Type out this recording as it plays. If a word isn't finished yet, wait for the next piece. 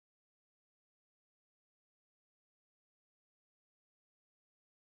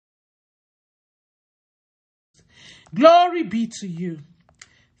Glory be to you.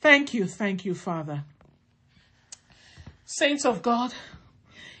 Thank you, Father. Saints of God,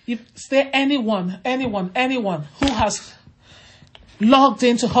 is there anyone who has logged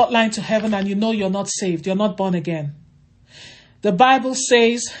into Hotline to Heaven and you know you're not saved, you're not born again? The Bible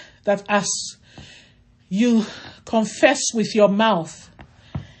says that as you confess with your mouth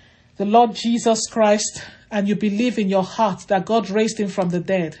the Lord Jesus Christ and you believe in your heart that God raised him from the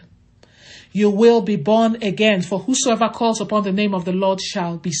dead, you will be born again. For whosoever calls upon the name of the Lord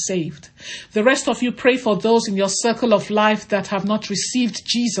shall be saved. The rest of you, pray for those in your circle of life that have not received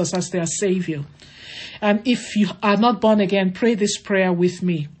Jesus as their Savior. And if you are not born again, pray this prayer with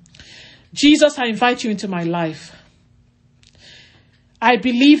me. Jesus, I invite you into my life. I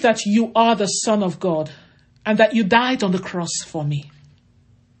believe that you are the Son of God and that you died on the cross for me.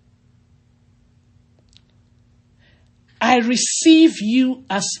 I receive you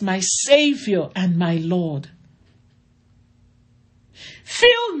as my Savior and my Lord.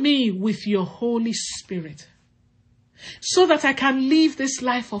 Fill me with your Holy Spirit so that I can live this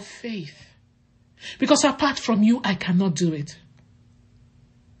life of faith. Because apart from you, I cannot do it.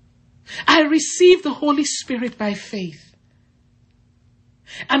 I receive the Holy Spirit by faith.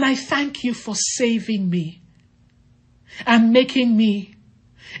 And I thank you for saving me and making me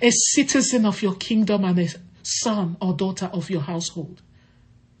a citizen of your kingdom and a son or daughter of your household.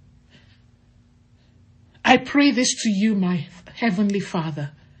 I pray this to you, my heavenly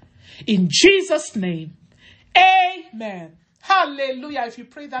Father. In Jesus' name, amen. Hallelujah. If you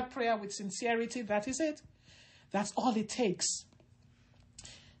pray that prayer with sincerity, that is it. That's all it takes.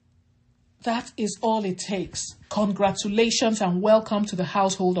 That is all it takes. Congratulations and welcome to the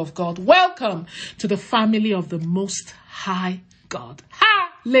household of God. Welcome to the family of the Most High God.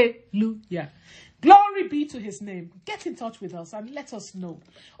 Hallelujah. Glory be to his name. Get in touch with us and let us know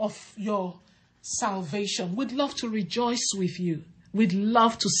of your salvation. We'd love to rejoice with you. We'd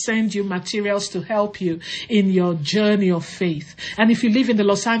love to send you materials to help you in your journey of faith. And if you live in the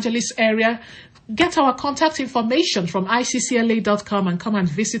Los Angeles area, get our contact information from iccla.com and come and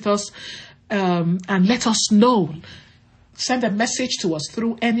visit us and let us know. Send a message to us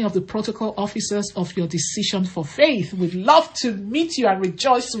through any of the protocol officers of your decision for faith. We'd love to meet you and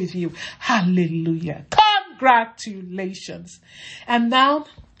rejoice with you. Hallelujah. Congratulations. And now,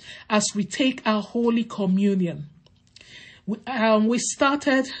 as we take our Holy Communion, we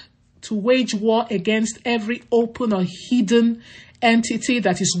started to wage war against every open or hidden entity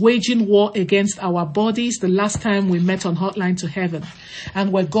that is waging war against our bodies the last time we met on Hotline to Heaven.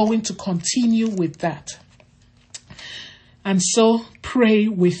 And we're going to continue with that. And so pray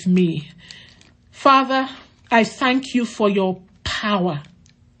with me. Father, I thank you for your power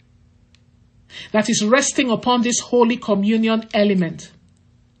that is resting upon this Holy Communion element.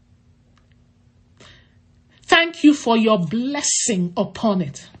 Thank you for your blessing upon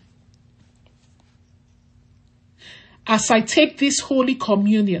it. As I take this Holy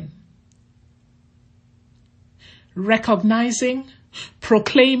Communion, recognizing,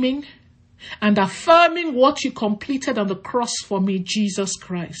 proclaiming, and affirming what you completed on the cross for me, Jesus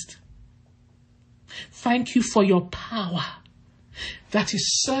Christ. Thank you for your power that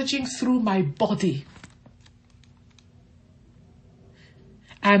is surging through my body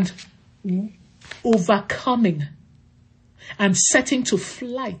and overcoming and setting to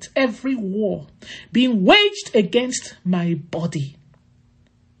flight every war being waged against my body.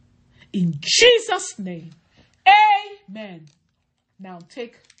 In Jesus' name, amen. Now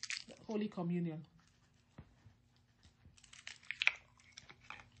take Holy Communion.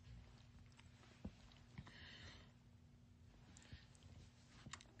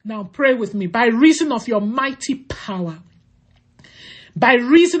 Now pray with me. By reason of your mighty power, by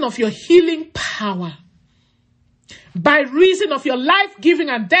reason of your healing power, by reason of your life-giving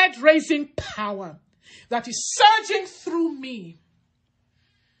and death-raising power that is surging through me,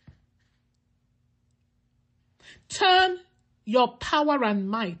 turn your power and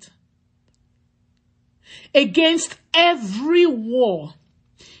might against every war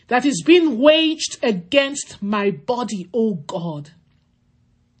that is being waged against my body, O God.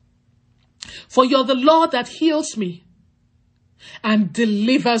 For you're the Lord that heals me and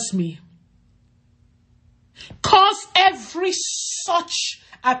delivers me. Cause every such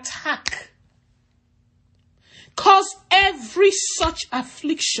attack, cause every such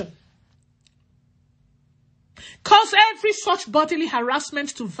affliction, cause every such bodily harassment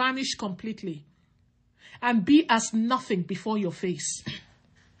to vanish completely and be as nothing before your face.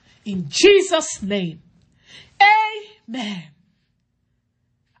 In Jesus' name, amen.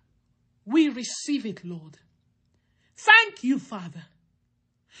 We receive it, Lord. Thank you, Father.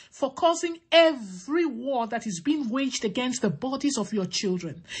 for causing every war that is being waged against the bodies of your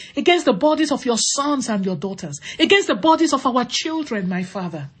children, against the bodies of your sons and your daughters, against the bodies of our children, my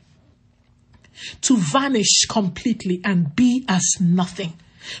Father, to vanish completely and be as nothing.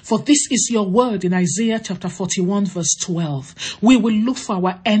 For this is your word in Isaiah chapter 41 verse 12. We will look for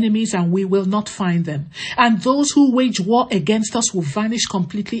our enemies and we will not find them. And those who wage war against us will vanish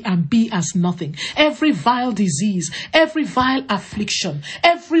completely and be as nothing. Every vile disease, every vile affliction,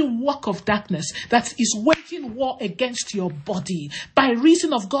 every work of darkness that is waging war against your body, by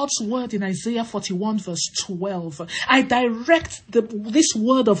reason of God's word in Isaiah 41 verse 12, I direct this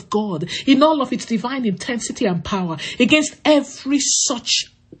word of God in all of its divine intensity and power against every such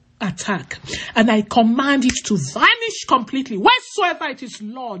attack, and I command it to vanish completely wheresoever it is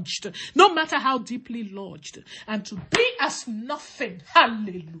lodged, no matter how deeply lodged, and to be as nothing.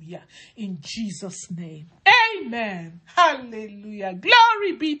 Hallelujah. In Jesus' name. Amen. Hallelujah.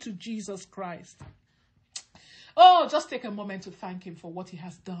 Glory be to Jesus Christ. Oh, just take a moment to thank him for what he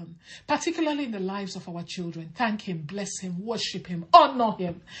has done, particularly in the lives of our children. Thank him, bless him, worship him, honor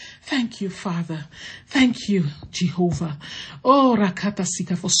him. Thank you, Father. Thank you, Jehovah. Oh, Rakata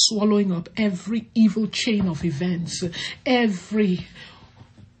Sika, for swallowing up every evil chain of events, every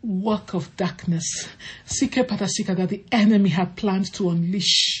work of darkness, Sika Patasika, that the enemy had planned to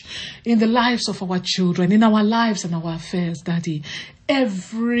unleash in the lives of our children, in our lives and our affairs, Daddy.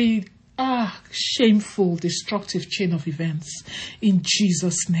 Every shameful, destructive chain of events. In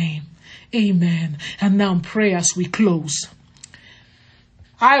Jesus' name. Amen. And now pray as we close.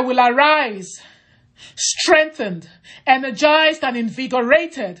 I will arise, strengthened, energized, and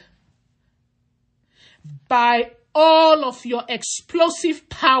invigorated by all of your explosive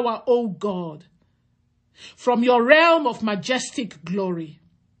power, O God, from your realm of majestic glory,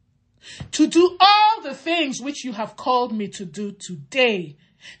 to do all the things which you have called me to do today,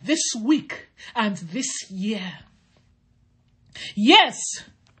 this week, and this year. Yes,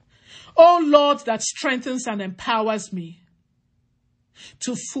 O Lord, that strengthens and empowers me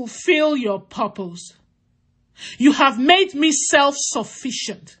to fulfill your purpose. You have made me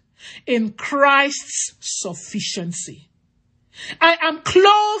self-sufficient in Christ's sufficiency. I am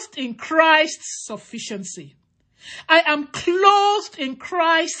clothed in Christ's sufficiency. I am clothed in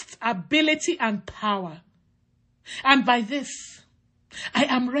Christ's ability and power. And by this, I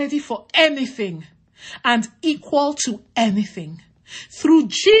am ready for anything and equal to anything through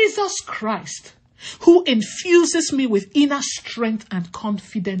Jesus Christ, who infuses me with inner strength and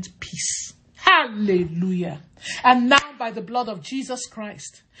confident peace. Hallelujah. And now by the blood of Jesus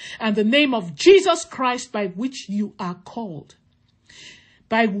Christ and the name of Jesus Christ by which you are called,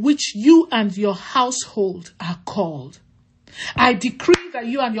 by which you and your household are called, I decree that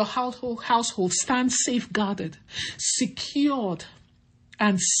you and your household stand safeguarded, secured,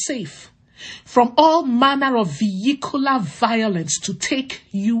 and safe from all manner of vehicular violence to take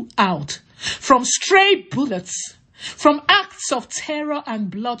you out, from stray bullets, from acts of terror and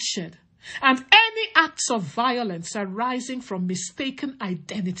bloodshed, and any acts of violence arising from mistaken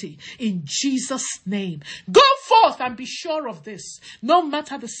identity, in Jesus' name. Go forth and be sure of this, no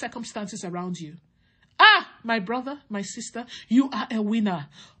matter the circumstances around you. My brother, my sister, you are a winner.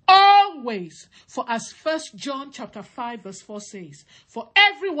 Always. For as 1 John chapter 5 verse 4 says, for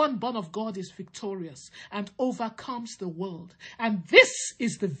everyone born of God is victorious and overcomes the world. And this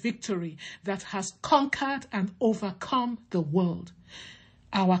is the victory that has conquered and overcome the world.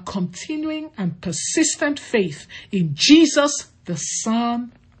 Our continuing and persistent faith in Jesus, the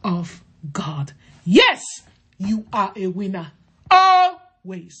Son of God. Yes, you are a winner.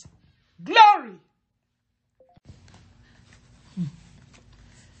 Always. Glory.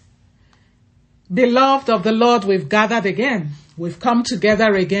 Beloved of the Lord, we've gathered again. We've come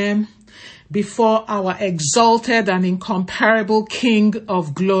together again before our exalted and incomparable King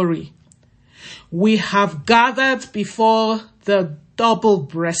of glory. We have gathered before the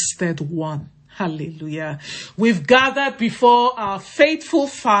double-breasted one. Hallelujah. We've gathered before our faithful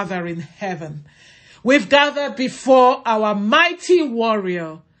Father in heaven. We've gathered before our mighty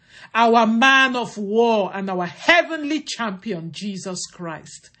warrior, our man of war, and our heavenly champion, Jesus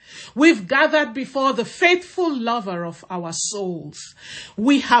Christ. We've gathered before the faithful lover of our souls.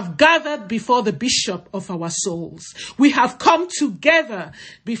 We have gathered before the bishop of our souls. We have come together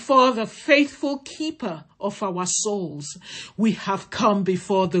before the faithful keeper of our souls. We have come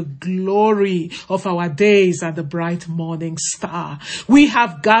before the glory of our days and the bright morning star. We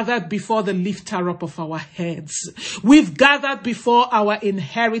have gathered before the lifter up of our heads. We've gathered before our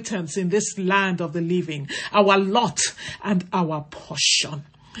inheritance in this land of the living, our lot and our portion.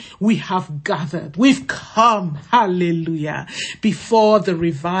 we have gathered, we've come, hallelujah, before the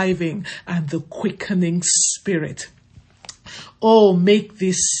reviving and the quickening Spirit. Oh, make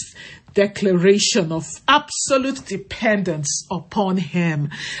this declaration of absolute dependence upon him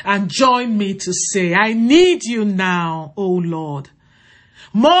and join me to say, I need you now, oh Lord,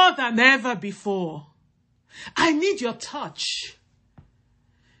 more than ever before. I need your touch,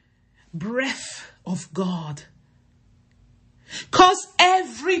 breath of God. Cause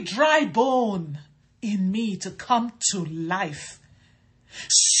every dry bone in me to come to life.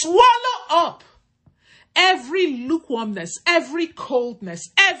 Swallow up every lukewarmness, every coldness,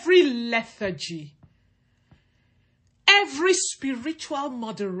 every lethargy, every spiritual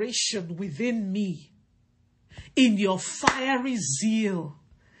moderation within me in your fiery zeal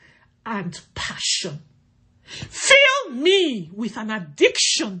and passion. Fill me with an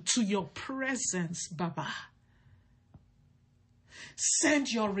addiction to your presence, Baba. Send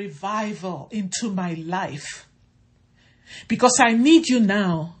your revival into my life, because I need you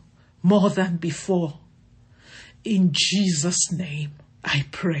now more than before. In Jesus' name, I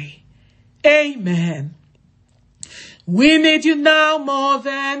pray. Amen. We need you now more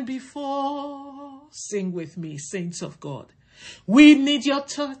than before. Sing with me, saints of God. We need your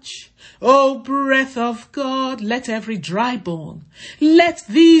touch, oh breath of God. Let every dry bone, let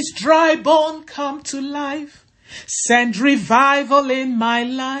these dry bones come to life. Send revival in my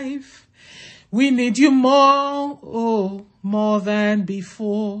life. We need you more, oh, more than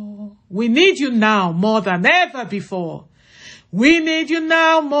before. We need you now more than ever before. We need you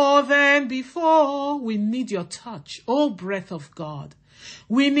now more than before. We need your touch, oh breath of God.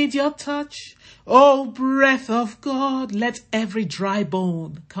 We need your touch, oh breath of God. Let every dry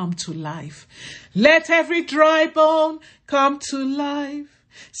bone come to life. Let every dry bone come to life.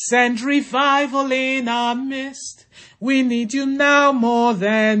 Send revival in our midst. We need you now more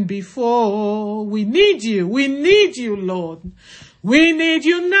than before. We need you, Lord. We need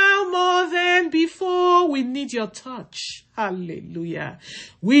you now more than before. We need your touch. Hallelujah.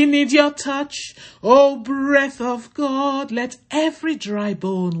 We need your touch, oh breath of God. Let every dry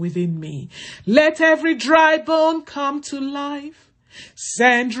bone within me, let every dry bone come to life.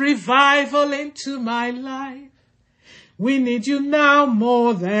 Send revival into my life. We need you now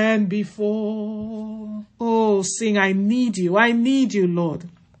more than before. Oh, sing, I need you, Lord.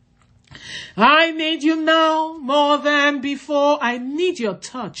 I need you now more than before. I need your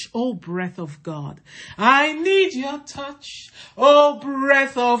touch, oh breath of God. I need your touch, oh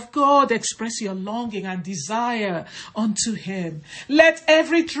breath of God. Express your longing and desire unto him. Let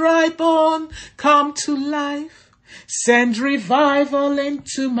every dry bone come to life. Send revival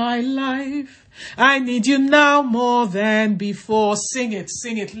into my life. I need you now more than before. Sing it.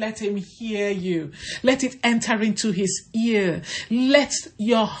 Let him hear you. Let it enter into his ear. Let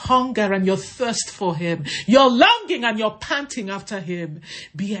your hunger and your thirst for him, your longing and your panting after him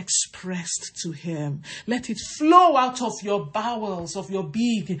be expressed to him. Let it flow out of your bowels, of your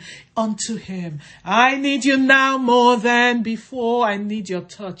being unto him. I need you now more than before. I need your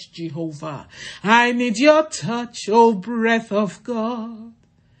touch, Jehovah. I need your touch, oh breath of God.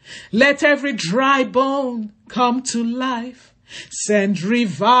 Let every dry bone come to life. Send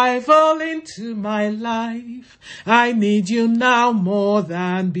revival into my life. I need you now more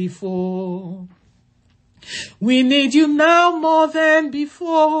than before. We need you now more than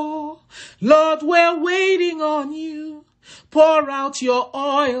before. Lord, we're waiting on you. Pour out your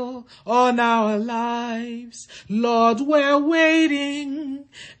oil on our lives. Lord, we're waiting.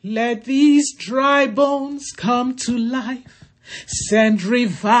 Let these dry bones come to life. Send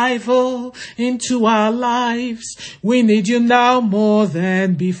revival into our lives. We need you now more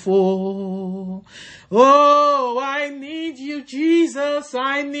than before. Oh, I need you, Jesus.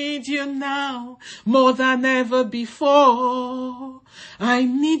 I need you now more than ever before. I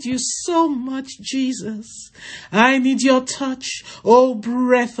need you so much, Jesus. I need your touch, oh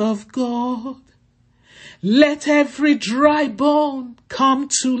breath of God. Let every dry bone come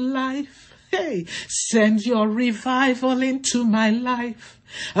to life. Hey, send your revival into my life.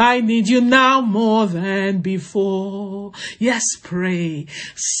 I need you now more than before. Yes, pray.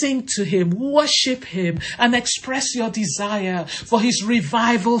 Sing to him, worship him, and express your desire for his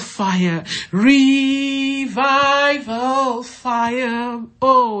revival fire. Revival fire,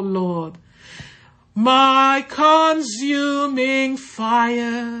 oh Lord. My consuming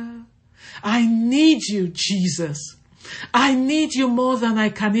fire. I need you, Jesus. I need you more than I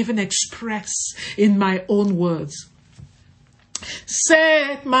can even express in my own words.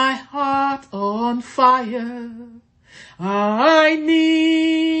 Set my heart on fire. I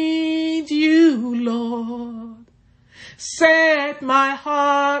need you, Lord. Set my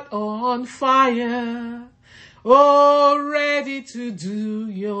heart on fire. Oh, ready to do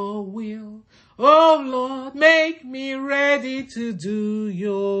your will. Oh Lord, make me ready to do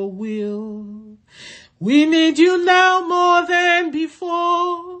your will. We need you now more than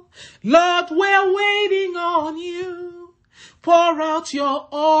before. Lord, we're waiting on you. Pour out your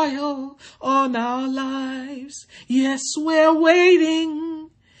oil on our lives. Yes, we're waiting.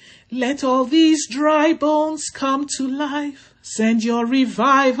 Let all these dry bones come to life. Send your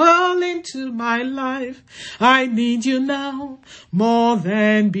revival into my life. I need you now more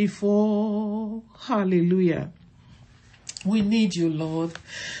than before. Hallelujah. We need you, Lord.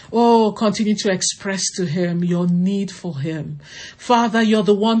 Oh, continue to express to him your need for him. Father, you're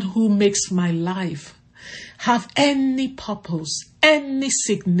the one who makes my life have any purpose, any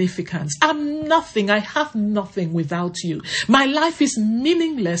significance. I'm nothing. I have nothing without you. My life is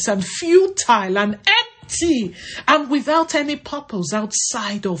meaningless and futile and empty and without any purpose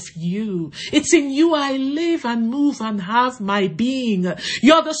outside of you. It's in you I live and move and have my being.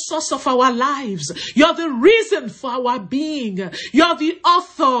 You're the source of our lives. You're the reason for our being. You're the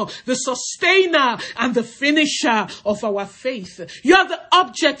author, the sustainer, and the finisher of our faith. You're the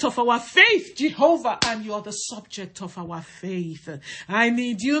object of our faith, Jehovah, and you're the subject of our faith. I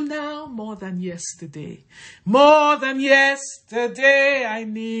need you now more than yesterday. More than yesterday, I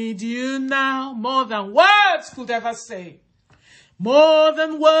need you now more than words could ever say. More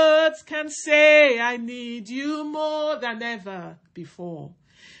than words can say, I need you more than ever before.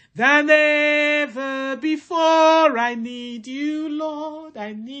 Than ever before, I need you, Lord.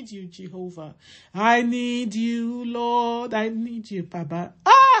 I need you, Jehovah. I need you, Lord. I need you, Baba.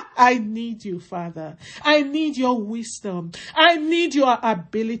 I need you, Father. I need your wisdom. I need your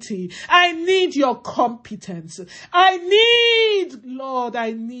ability. I need your competence. I need, Lord,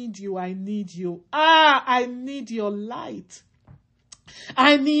 I need you. I need you. I need your light.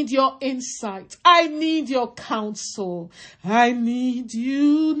 I need your insight. I need your counsel. I need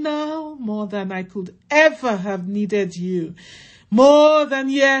you now more than I could ever have needed you. More than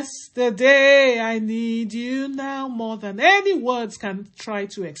yesterday, I need you now more than any words can try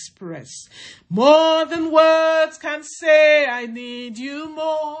to express. More than words can say, I need you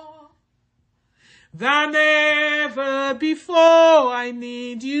more than ever before. I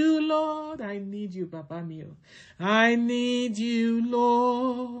need you, Lord. I need you, Baba Mio. I need you,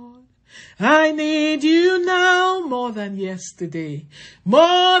 Lord. I need you now more than yesterday.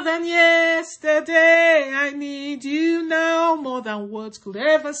 More than yesterday. I need you now more than words could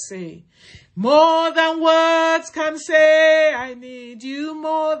ever say. More than words can say, I need you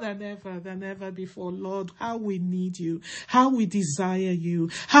more than ever before. Lord, how we need you, how we desire you,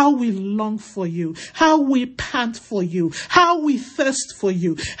 how we long for you, how we pant for you, how we thirst for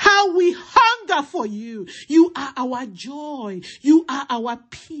you, how we hunger for you. You are our joy. You are our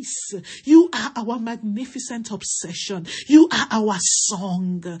peace. You are our magnificent obsession. You are our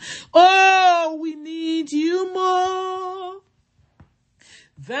song. Oh, we need you more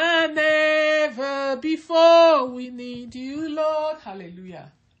than ever before. We need you, Lord.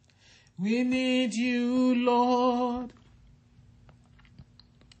 Hallelujah. We need you, Lord.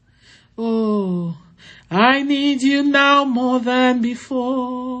 Oh, I need you now more than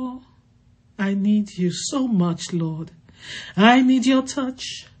before. I need you so much, Lord. I need your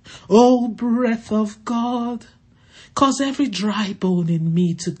touch, oh breath of God. Cause every dry bone in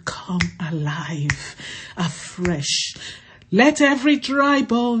me to come alive, afresh. Let every dry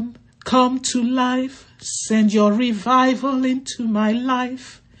bone come to life. Send your revival into my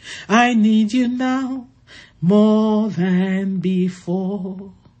life. I need you now more than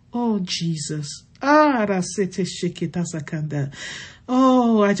before. Oh, Jesus. Oh,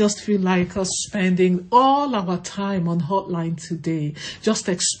 I just feel like us spending all our time on Hotline today, just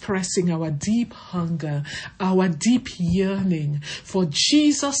expressing our deep hunger, our deep yearning for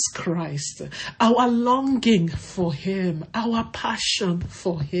Jesus Christ, our longing for him, our passion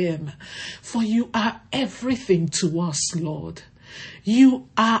for him. For you are everything to us, Lord. You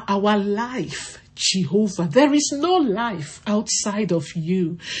are our life, Jehovah. There is no life outside of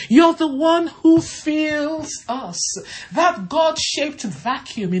you. You're the one who fills us. That God-shaped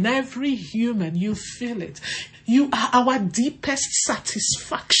vacuum in every human, you fill it. You are our deepest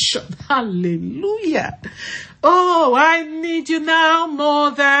satisfaction. Hallelujah. Oh, I need you now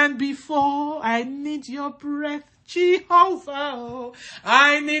more than before. I need your breath, Jehovah. Oh,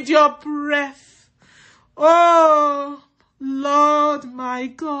 I need your breath. Oh, Lord, my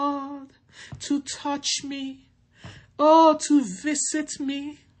God, to touch me, oh, to visit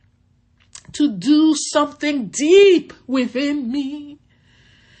me, to do something deep within me.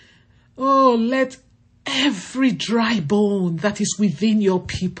 Oh, let every dry bone that is within your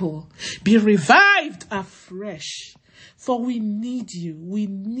people be revived afresh. For we need you, we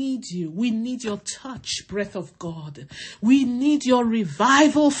need you, we need your touch, breath of God. We need your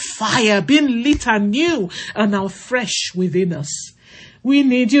revival fire being lit anew and now fresh within us. We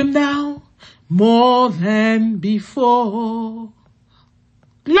need you now more than before.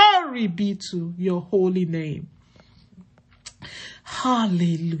 Glory be to your holy name.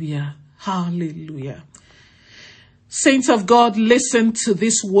 Hallelujah, hallelujah. Saints of God, listen to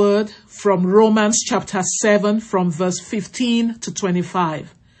this word from Romans chapter 7 from verse 15 to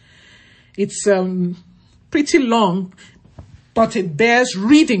 25. It's pretty long, but it bears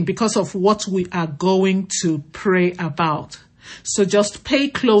reading because of what we are going to pray about. So just pay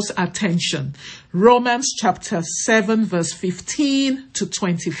close attention. Romans chapter 7 verse 15 to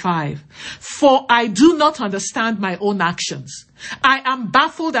 25. For I do not understand my own actions. I am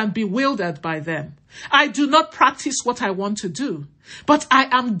baffled and bewildered by them. I do not practice what I want to do, but I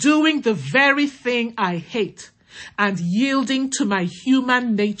am doing the very thing I hate and yielding to my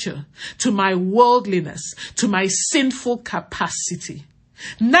human nature, to my worldliness, to my sinful capacity.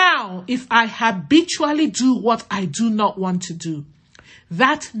 Now, if I habitually do what I do not want to do,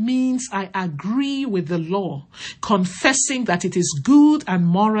 that means I agree with the law, confessing that it is good and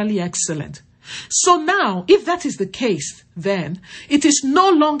morally excellent. So now, if that is the case, then it is no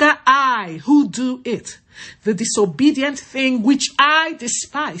longer I who do it, the disobedient thing which I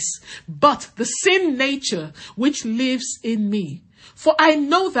despise, but the sin nature which lives in me. For I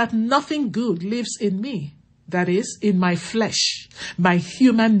know that nothing good lives in me. That is, in my flesh, my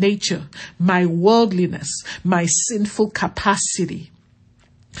human nature, my worldliness, my sinful capacity.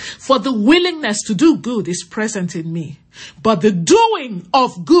 For the willingness to do good is present in me, but the doing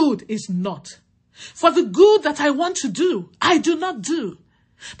of good is not. For the good that I want to do, I do not do,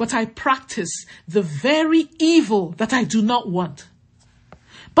 but I practice the very evil that I do not want.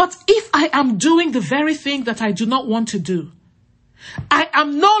 But if I am doing the very thing that I do not want to do, I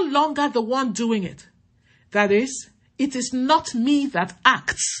am no longer the one doing it. That is, it is not me that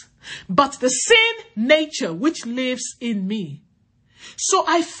acts, but the sin nature which lives in me. So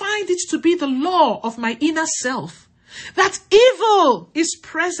I find it to be the law of my inner self that evil is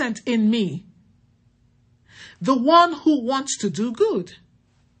present in me, the one who wants to do good.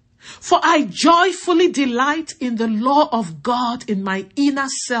 For I joyfully delight in the law of God in my inner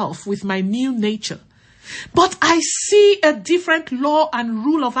self with my new nature. But I see a different law and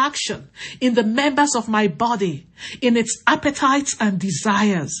rule of action in the members of my body, in its appetites and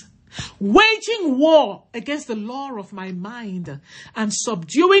desires, waging war against the law of my mind and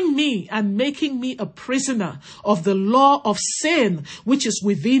subduing me and making me a prisoner of the law of sin which is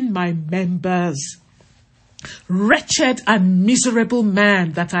within my members. Wretched and miserable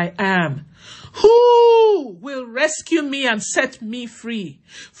man that I am, who will rescue me and set me free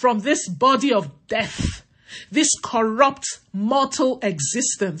from this body of death, this corrupt mortal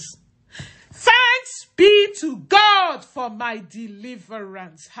existence? Thanks be to God for my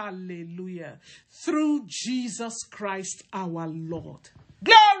deliverance. Hallelujah. Through Jesus Christ our Lord.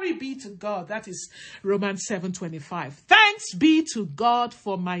 Glory be to God. That is Romans 7:25. Thanks be to God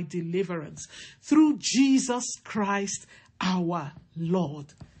for my deliverance through Jesus Christ our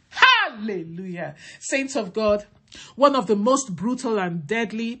Lord. Hallelujah. Saints of God, one of the most brutal and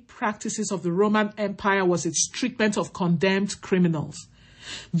deadly practices of the Roman Empire was its treatment of condemned criminals.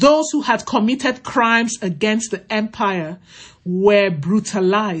 Those who had committed crimes against the empire were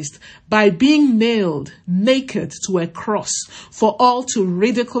brutalized by being nailed naked to a cross for all to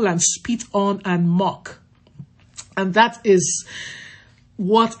ridicule and spit on and mock. And that is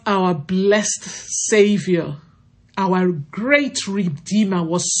what our blessed Savior, our great Redeemer,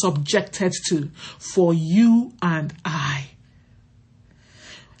 was subjected to for you and I.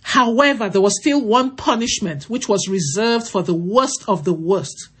 However, there was still one punishment which was reserved for the worst of the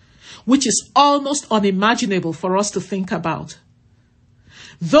worst, which is almost unimaginable for us to think about.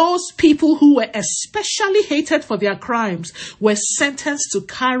 Those people who were especially hated for their crimes were sentenced to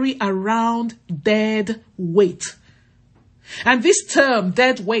carry around dead weight. And this term,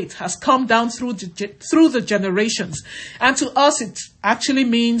 dead weight, has come down through the generations. And to us, it actually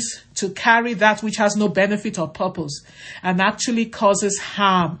means to carry that which has no benefit or purpose and actually causes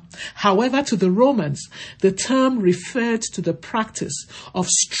harm. However, to the Romans, the term referred to the practice of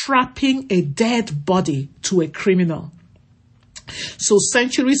strapping a dead body to a criminal. So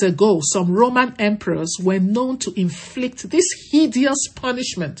centuries ago, some Roman emperors were known to inflict this hideous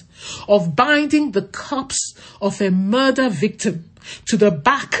punishment of binding the corpse of a murder victim to the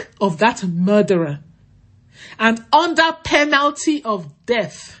back of that murderer. And under penalty of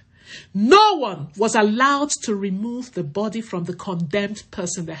death, No one was allowed to remove the body from the condemned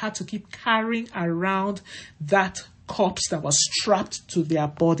person. They had to keep carrying around that corpse that was strapped to their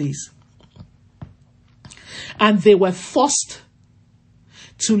bodies. And they were forced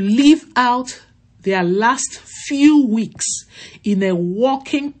to live out their last few weeks in a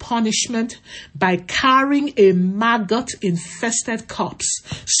walking punishment by carrying a maggot-infested corpse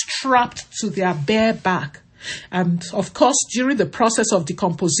strapped to their bare back. And of course, during the process of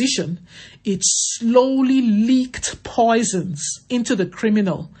decomposition, it slowly leaked poisons into the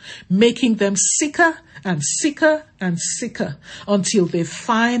criminal, making them sicker and sicker and sicker until they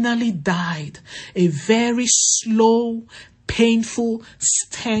finally died. A very slow, painful,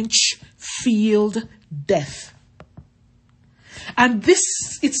 stench-filled death. And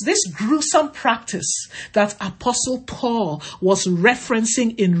it's this gruesome practice that Apostle Paul was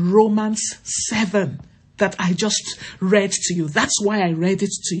referencing in Romans 7 that I just read to you. That's why I read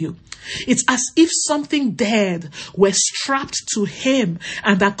it to you. It's as if something dead were strapped to him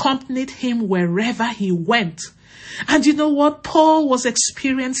and accompanied him wherever he went. And you know what? Paul was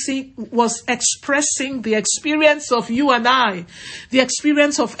expressing the experience of you and I, the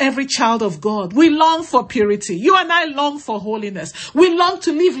experience of every child of God. We long for purity. You and I long for holiness. We long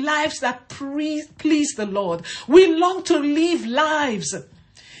to live lives that please the Lord. We long to live lives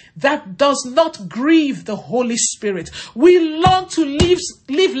that does not grieve the Holy Spirit. We long to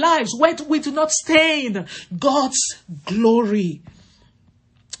live lives where we do not stain God's glory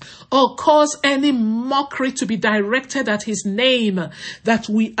or cause any mockery to be directed at his name that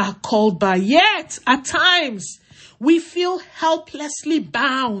we are called by. Yet, at times, we feel helplessly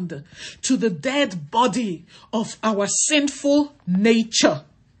bound to the dead body of our sinful nature.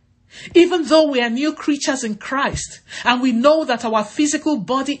 Even though we are new creatures in Christ and we know that our physical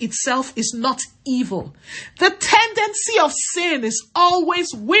body itself is not evil, the tendency of sin is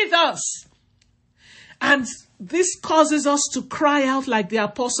always with us. And this causes us to cry out like the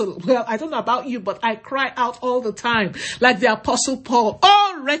apostle. Well, I don't know about you, but I cry out all the time like the apostle Paul.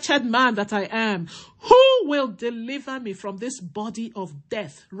 Oh, wretched man that I am, who will deliver me from this body of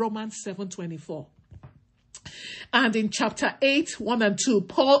death? Romans 7:24. And in chapter 8, 1 and 2,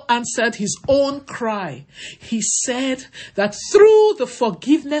 Paul answered his own cry. He said that through the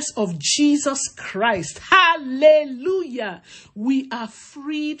forgiveness of Jesus Christ, hallelujah, we are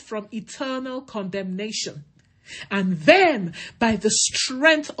freed from eternal condemnation. And then, by the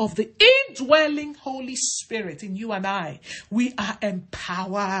strength of the indwelling Holy Spirit in you and I, we are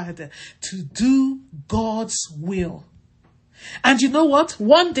empowered to do God's will. And you know what?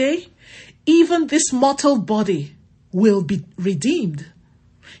 One day, even this mortal body will be redeemed.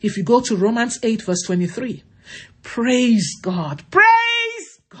 If you go to Romans 8 verse 23, praise God,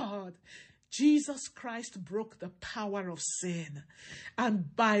 praise God. Jesus Christ broke the power of sin.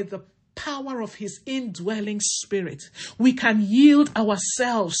 And by the power of his indwelling spirit, we can yield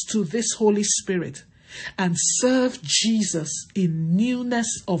ourselves to this Holy Spirit and serve Jesus in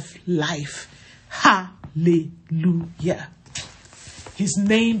newness of life. Hallelujah. His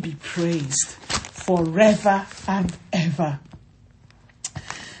name be praised forever and ever.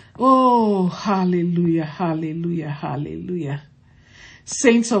 Oh, hallelujah, hallelujah, hallelujah.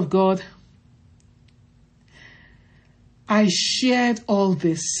 Saints of God, I shared all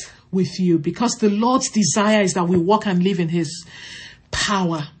this with you because the Lord's desire is that we walk and live in his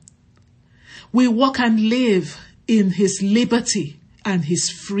power. We walk and live in his liberty and his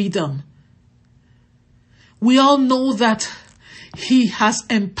freedom. We all know that he has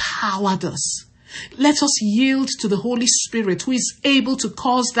empowered us. Let us yield to the Holy Spirit, who is able to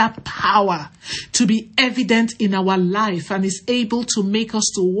cause that power to be evident in our life and is able to make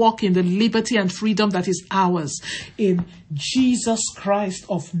us to walk in the liberty and freedom that is ours in Jesus Christ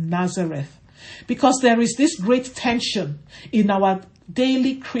of Nazareth. Because there is this great tension in our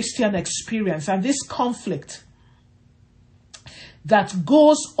daily Christian experience and this conflict that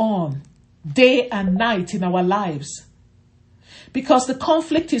goes on day and night in our lives. Because the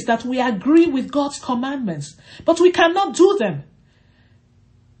conflict is that we agree with God's commandments, but we cannot do them.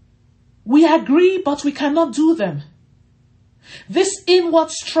 We agree, but we cannot do them. This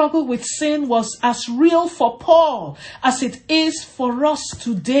inward struggle with sin was as real for Paul as it is for us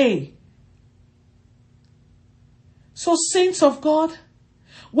today. So, saints of God,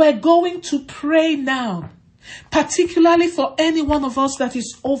 we're going to pray now, particularly for any one of us that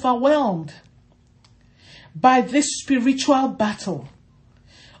is overwhelmed by this spiritual battle.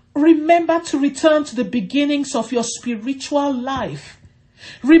 Remember to return to the beginnings of your spiritual life.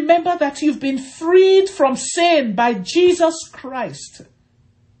 Remember that you've been freed from sin by Jesus Christ.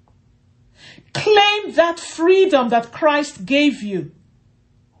 Claim that freedom that Christ gave you.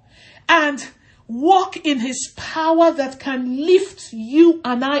 and walk in his power that can lift you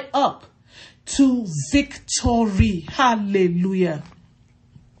and I up to victory. Hallelujah.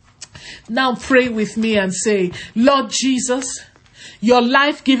 Now pray with me and say, Lord Jesus, your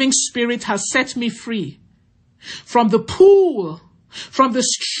life-giving spirit has set me free from the pool, from the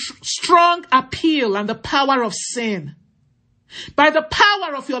strong appeal and the power of sin. By the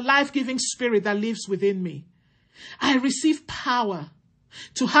power of your life-giving spirit that lives within me, I receive power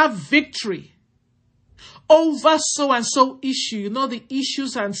to have victory over so and so issue. You know, the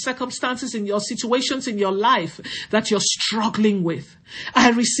issues and circumstances in your situations in your life that you're struggling with.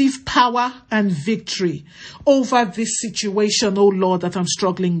 I receive power and victory over this situation, oh Lord, that I'm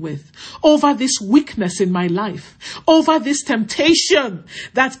struggling with, over this weakness in my life, over this temptation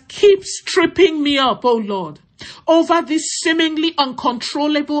that keeps tripping me up, oh Lord, over this seemingly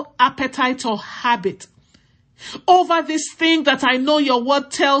uncontrollable appetite or habit, over this thing that I know your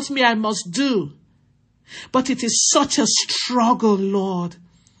word tells me I must do. But it is such a struggle, Lord.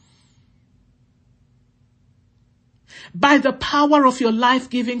 By the power of your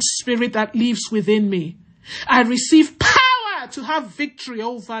life-giving spirit that lives within me, I receive power to have victory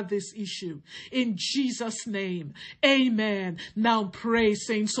over this issue. In Jesus' name, amen. Now pray,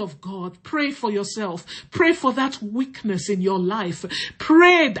 saints of God. Pray for yourself. Pray for that weakness in your life.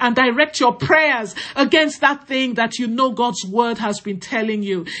 Pray and direct your prayers against that thing that you know God's word has been telling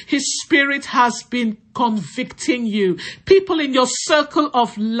you. His spirit has been convicting you. People in your circle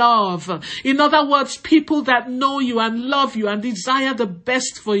of love. In other words, people that know you and love you and desire the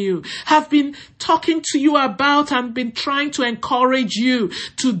best for you have been talking to you about and been trying to encourage you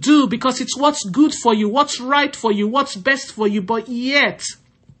to do, because it's what's good for you, what's right for you, what's best for you, but yet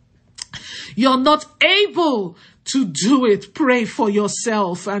you're not able to do it. Pray for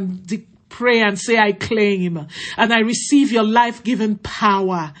yourself and pray and say, I claim and I receive your life-given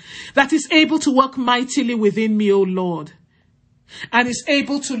power that is able to work mightily within me, O Lord, and is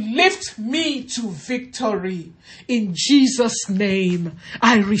able to lift me to victory. In Jesus' name,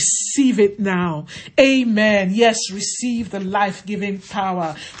 I receive it now. Amen. Yes, receive the life-giving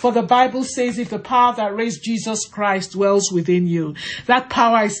power. For the Bible says, if the power that raised Jesus Christ dwells within you, that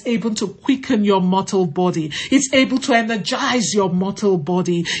power is able to quicken your mortal body. It's able to energize your mortal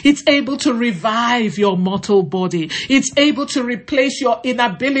body. It's able to revive your mortal body. It's able to replace your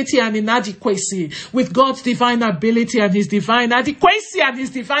inability and inadequacy with God's divine ability and his divine adequacy and his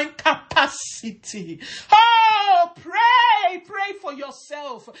divine capacity. Oh, pray for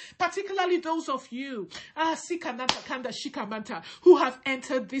yourself, particularly those of you who have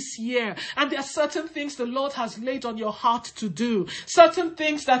entered this year, and there are certain things the Lord has laid on your heart to do, certain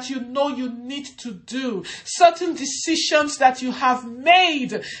things that you know you need to do, certain decisions that you have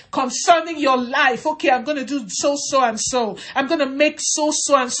made concerning your life. Okay, I'm going to do so and so. I'm going to make so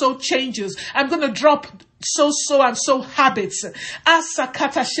and so changes. I'm going to drop so and so habits.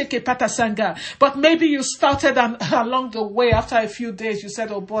 Asakata sheke patasanga. But maybe you started and along the way, after a few days, you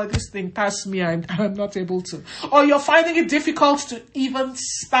said, oh boy, this thing passed me. I'm not able to. Or you're finding it difficult to even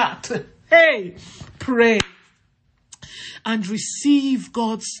start. Hey, pray and receive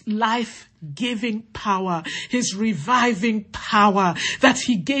God's life-giving power, his reviving power that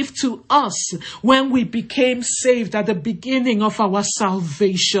he gave to us when we became saved at the beginning of our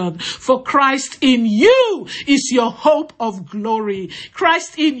salvation. For Christ in you is your hope of glory.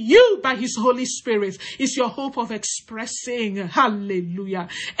 Christ in you by his Holy Spirit is your hope of expressing, hallelujah,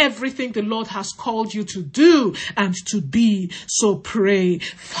 everything the Lord has called you to do and to be. So pray,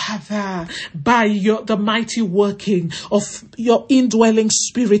 Father, by the mighty working of your indwelling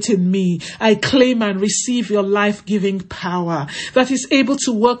spirit in me, I claim and receive your life-giving power that is able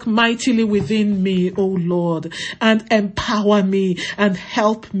to work mightily within me, O Lord, and empower me and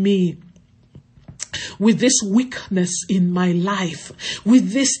help me with this weakness in my life,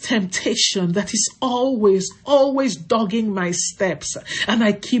 with this temptation that is always dogging my steps, and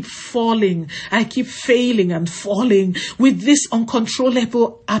I keep falling, I keep failing and falling, with this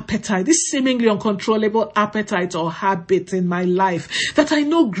uncontrollable appetite, this seemingly uncontrollable appetite or habit in my life that I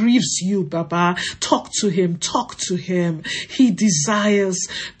know grieves you, Baba. Talk to him. He desires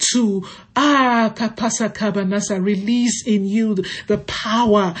to release in you the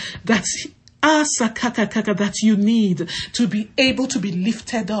power that's that you need to be able to be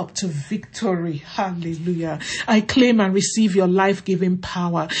lifted up to victory. Hallelujah. I claim and receive your life-giving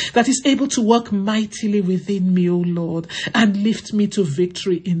power that is able to work mightily within me, O Lord, and lift me to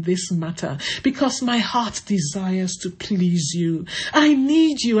victory in this matter, because my heart desires to please you. I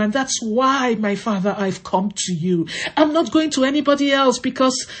need you, and that's why, my Father, I've come to you. I'm not going to anybody else,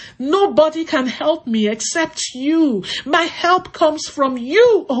 because nobody can help me except you. My help comes from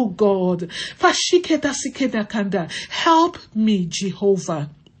you, O God. Help me, Jehovah.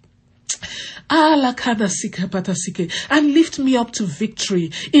 And lift me up to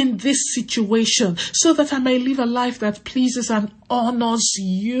victory in this situation, so that I may live a life that pleases and honors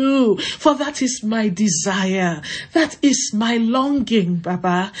you. For that is my desire. That is my longing,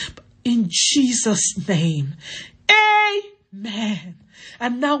 Baba. In Jesus' name. Amen.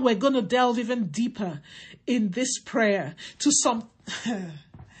 And now we're going to delve even deeper in this prayer to some...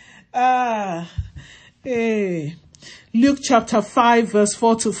 Luke chapter 5 verse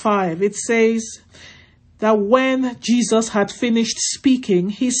 4-5. It says that when Jesus had finished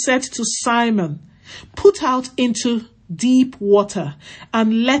speaking, he said to Simon, "Put out into deep water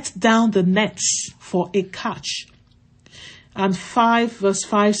and let down the nets for a catch." And 5 verse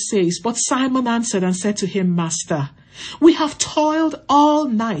 5 says, "But Simon answered and said to him, Master, we have toiled all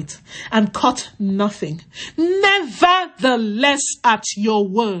night and caught nothing. Nevertheless at your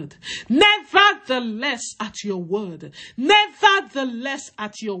word, nevertheless at your word, nevertheless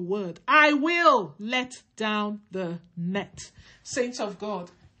at your word, I will let down the net." Saints of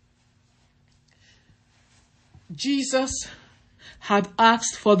God, Jesus had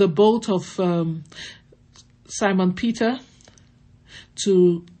asked for the boat of Simon Peter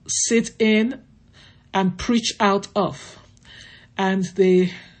to sit in and preach out of. And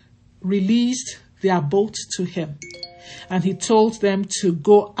they released their boat to him. And he told them to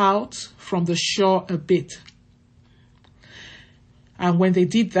go out from the shore a bit. And when they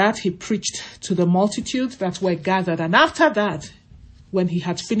did that, he preached to the multitude that were gathered. And after that, when he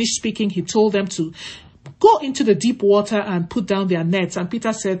had finished speaking, he told them to go into the deep water and put down their nets. And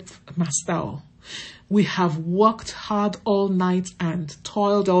Peter said, "Master, we have worked hard all night and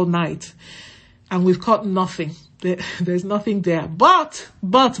toiled all night, and we've caught nothing. There's nothing there. But,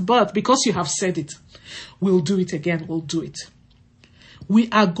 because you have said it, we'll do it again. We'll do it." We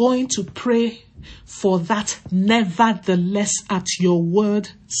are going to pray for that nevertheless at your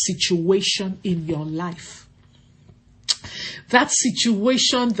word situation in your life. That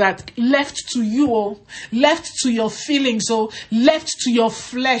situation that left to you, left to your feelings, left to your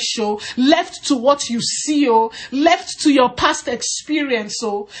flesh, left to what you see, left to your past experience,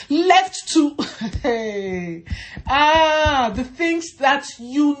 left to the things that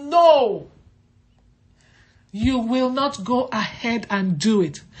you know. You will not go ahead and do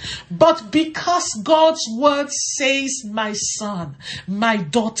it. But because God's word says, "My son, my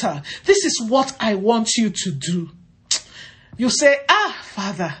daughter, this is what I want you to do." You say,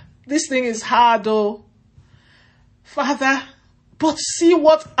 "Father, this thing is hard, Father, but see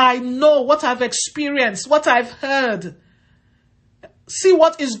what I know, what I've experienced, what I've heard. See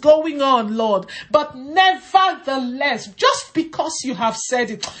what is going on, Lord. But nevertheless," just because you have said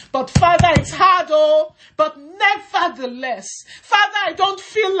it, "But Father, it's hard, but nevertheless. Father, I don't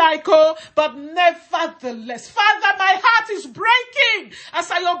feel like, but nevertheless. Father, my heart is breaking as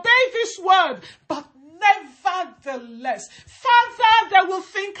I obey this word, but nevertheless. Father, they will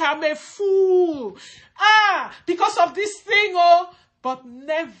think I'm a fool. Because of this thing, but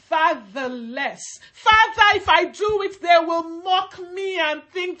nevertheless. Father, if I do it, they will mock me and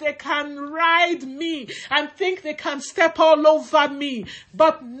think they can ride me and think they can step all over me.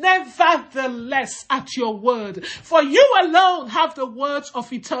 But nevertheless, at your word. For you alone have the words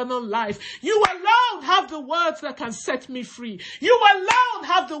of eternal life. You alone have the words that can set me free. You alone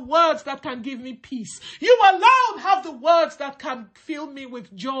have the words that can give me peace. You alone have the words that can fill me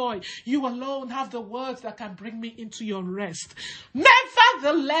with joy. You alone have the words that can bring me into your rest.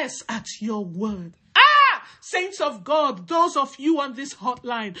 Nevertheless, at your word. Saints of God, those of you on this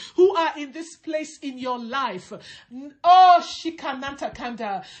hotline who are in this place in your life. Shikananta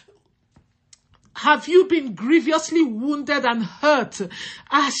Kanda. Have you been grievously wounded and hurt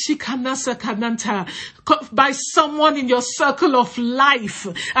by someone in your circle of life,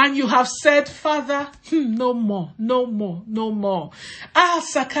 and you have said, "Father, no more, no more, no more."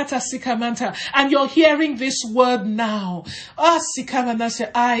 Sakata Sikamanta, and you're hearing this word now.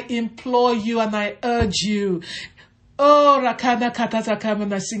 Sikamanasa, I implore you and I urge you. Oh, Rakana Katata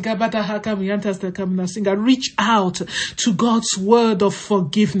Kamana Singa Badaha Kamiantas the Kamana Singa. Reach out to God's word of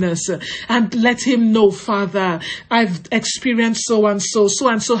forgiveness and let him know, Father, I've experienced so and so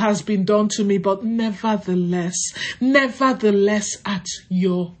has been done to me, but nevertheless at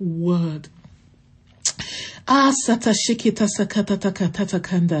your word. What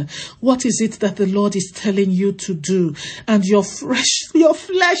is it that the Lord is telling you to do? And your flesh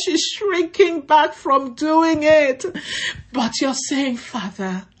is shrinking back from doing it. But you're saying,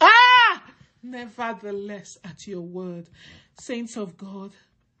 Father, nevertheless at your word. Saints of God,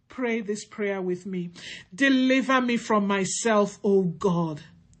 pray this prayer with me. Deliver me from myself, O God,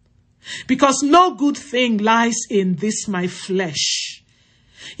 because no good thing lies in this my flesh.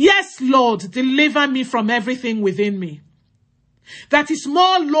 Yes, Lord, deliver me from everything within me that is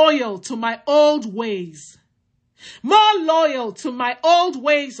more loyal to my old ways, more loyal to my old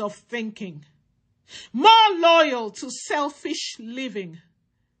ways of thinking, more loyal to selfish living,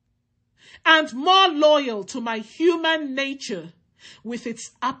 and more loyal to my human nature with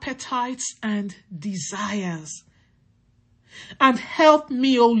its appetites and desires. And help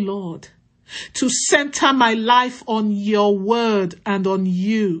me, O Lord, to center my life on your word and on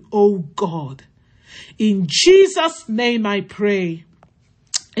you, O God. In Jesus' name I pray.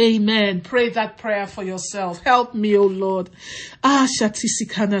 Amen. Pray that prayer for yourself. Help me, O Lord.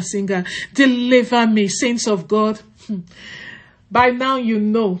 Shatisikana Singa. Deliver me, saints of God. By now you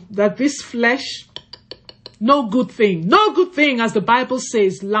know that this flesh, no good thing, as the Bible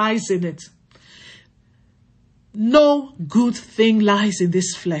says, lies in it. No good thing lies in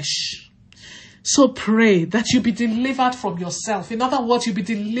this flesh. So pray that you be delivered from yourself. In other words, you be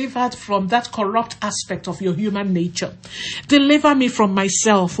delivered from that corrupt aspect of your human nature. Deliver me from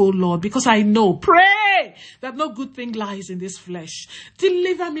myself, O Lord, because I know, pray, that no good thing lies in this flesh.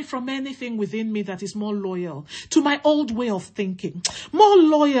 Deliver me from anything within me that is more loyal to my old way of thinking, more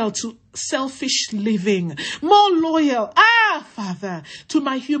loyal to selfish living, more loyal, Father, to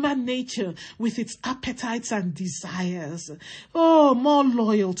my human nature with its appetites and desires. Oh, more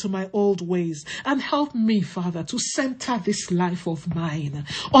loyal to my old ways. And help me, Father, to center this life of mine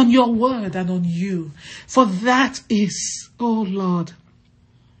on your word and on you. For that is, oh Lord,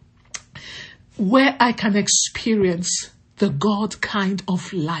 where I can experience the God kind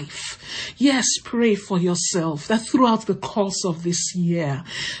of life. Yes, pray for yourself that throughout the course of this year,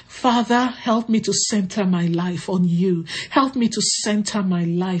 Father, help me to center my life on you. Help me to center my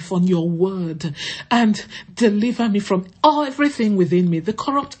life on your word and deliver me from everything within me, the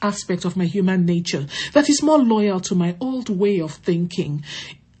corrupt aspect of my human nature that is more loyal to my old way of thinking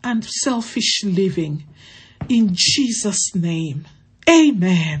and selfish living. In Jesus' name,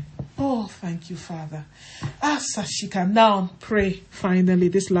 amen. Oh, thank you, Father. Sashika, now pray finally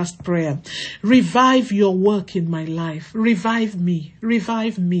this last prayer. Revive your work in my life. Revive me,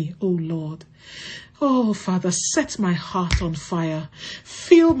 oh Lord. Oh, Father, set my heart on fire.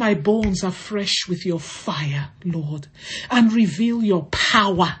 Fill my bones afresh with your fire, Lord, and reveal your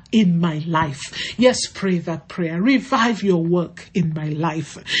power in my life. Yes, pray that prayer. Revive your work in my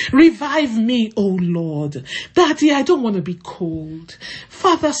life. Revive me, oh Lord. Daddy, I don't want to be cold.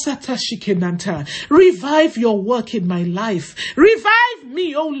 Father, Satashikenanta, revive your work in my life. Revive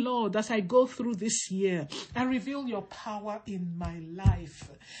me, oh Lord, as I go through this year and reveal your power in my life.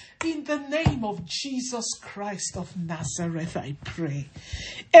 In the name of Jesus Christ of Nazareth, I pray.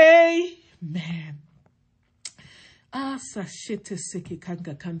 Amen.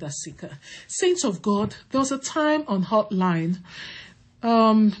 Saints of God, there was a time on Hotline,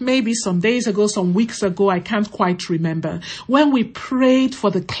 maybe some days ago, some weeks ago, I can't quite remember, when we prayed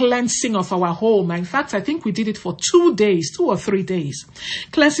for the cleansing of our home. In fact, I think we did it for 2 or 3 days.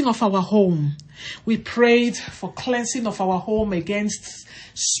 Cleansing of our home. We prayed for cleansing of our home against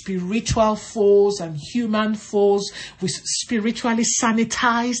spiritual foes and human foes. We spiritually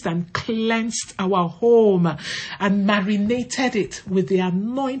sanitized and cleansed our home and marinated it with the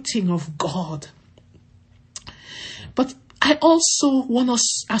anointing of God. But I also want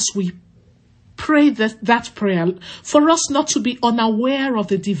us, as we pray that prayer, for us not to be unaware of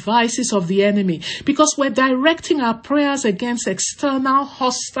the devices of the enemy, because we're directing our prayers against external,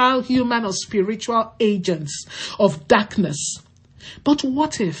 hostile, human or spiritual agents of darkness. But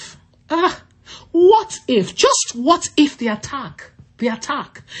what if the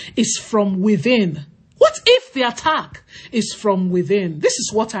attack is from within? What if the attack is from within? This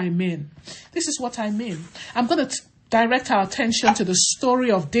is what I mean. I'm going to direct our attention to the story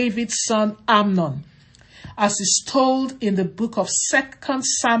of David's son Amnon, as is told in the book of 2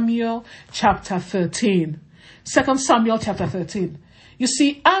 Samuel chapter 13. 2 Samuel chapter 13. You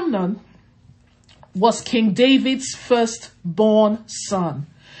see, Amnon was King David's firstborn son.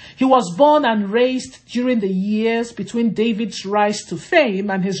 He was born and raised during the years between David's rise to fame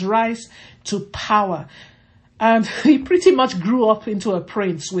and his rise to power. And he pretty much grew up into a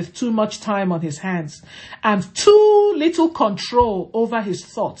prince with too much time on his hands and too little control over his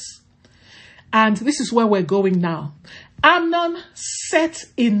thoughts. And this is where we're going now. Amnon set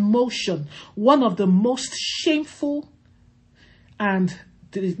in motion one of the most shameful and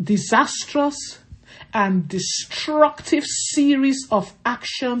disastrous and destructive series of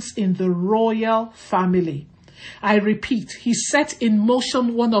actions in the royal family. I repeat, he set in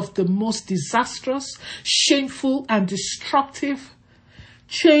motion one of the most disastrous, shameful, and destructive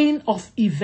chain of events